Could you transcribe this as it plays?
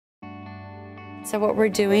So what we're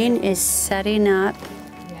doing is setting up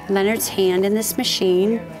Leonard's hand in this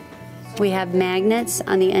machine. We have magnets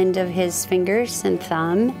on the end of his fingers and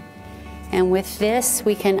thumb. And with this,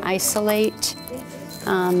 we can isolate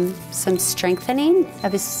some strengthening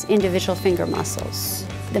of his individual finger muscles.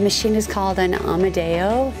 The machine is called an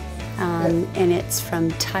Amadeo, and it's from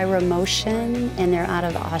Tyromotion, and they're out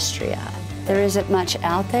of Austria. There isn't much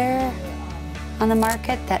out there on the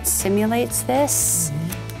market that simulates this,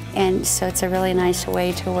 and so it's a really nice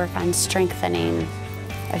way to work on strengthening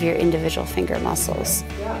of your individual finger muscles,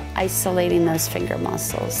 isolating those finger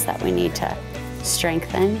muscles that we need to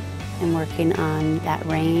strengthen, and working on that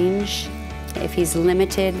range. If he's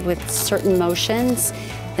limited with certain motions,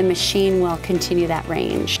 the machine will continue that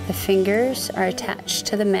range. The fingers are attached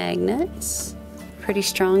to the magnets. Pretty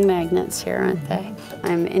strong magnets here, aren't they?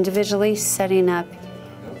 I'm individually setting up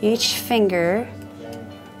each finger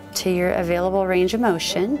to your available range of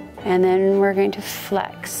motion, and then we're going to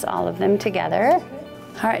flex all of them together.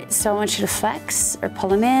 All right, so I want you to flex or pull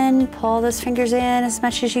them in, pull those fingers in as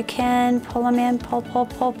much as you can, pull them in, pull, pull,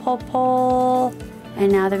 pull, pull, pull.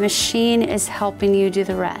 And now the machine is helping you do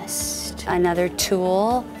the rest. Another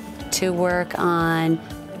tool to work on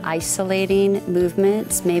isolating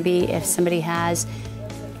movements. Maybe if somebody has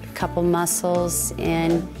a couple muscles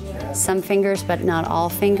in some fingers, but not all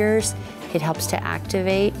fingers, it helps to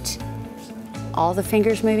activate all the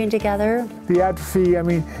fingers moving together. The atrophy, I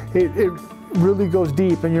mean, it really goes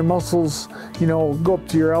deep, and your muscles, you know, go up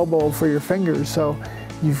to your elbow for your fingers. So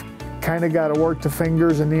you've kind of got to work the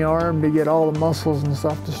fingers and the arm to get all the muscles and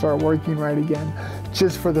stuff to start working right again,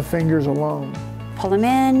 just for the fingers alone. Pull them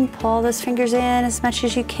in, pull those fingers in as much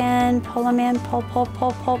as you can, pull them in, pull, pull,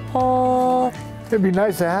 pull, pull, pull. It'd be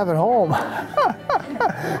nice to have it home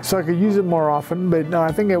so I could use it more often, but no,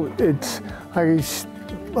 I think it's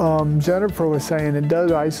like Jennifer was saying, it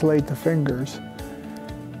does isolate the fingers,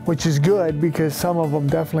 which is good because some of them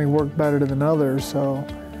definitely work better than others, so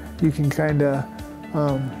you can kind of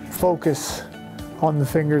focus on the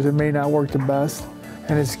fingers that may not work the best,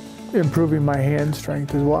 and it's improving my hand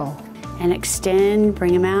strength as well. And extend,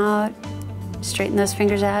 bring them out, straighten those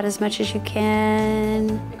fingers out as much as you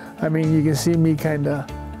can. I mean, you can see me kind of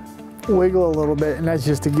wiggle a little bit, and that's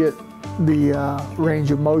just to get the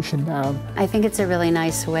range of motion down. I think it's a really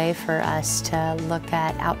nice way for us to look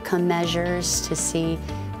at outcome measures to see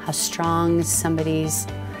how strong somebody's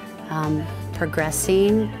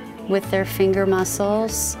progressing with their finger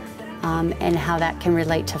muscles, and how that can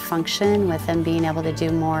relate to function with them being able to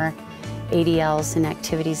do more ADLs and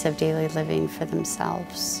activities of daily living for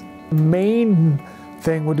themselves. The main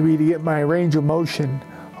thing would be to get my range of motion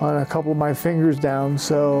on a couple of my fingers down,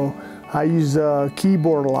 so I use a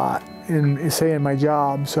keyboard a lot in my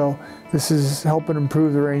job, so this is helping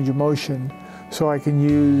improve the range of motion so I can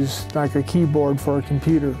use like a keyboard for a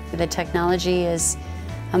computer. The technology is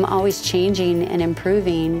always changing and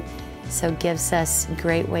improving, so it gives us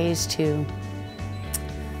great ways to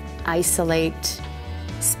isolate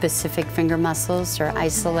specific finger muscles or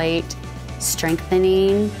isolate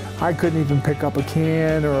strengthening. I couldn't even pick up a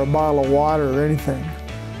can or a bottle of water or anything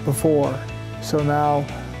before, so now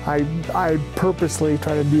I purposely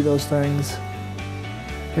try to do those things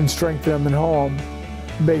and strengthen them at home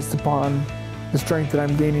based upon the strength that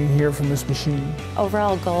I'm gaining here from this machine.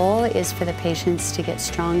 Overall goal is for the patients to get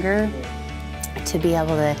stronger, to be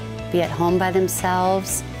able to be at home by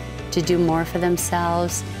themselves, to do more for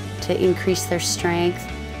themselves, to increase their strength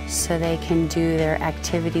so they can do their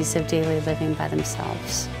activities of daily living by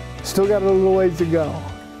themselves. Still got a little ways to go,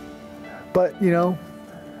 but you know,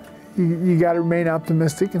 you got to remain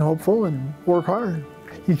optimistic and hopeful and work hard.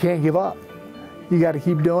 You can't give up. You got to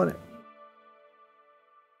keep doing it.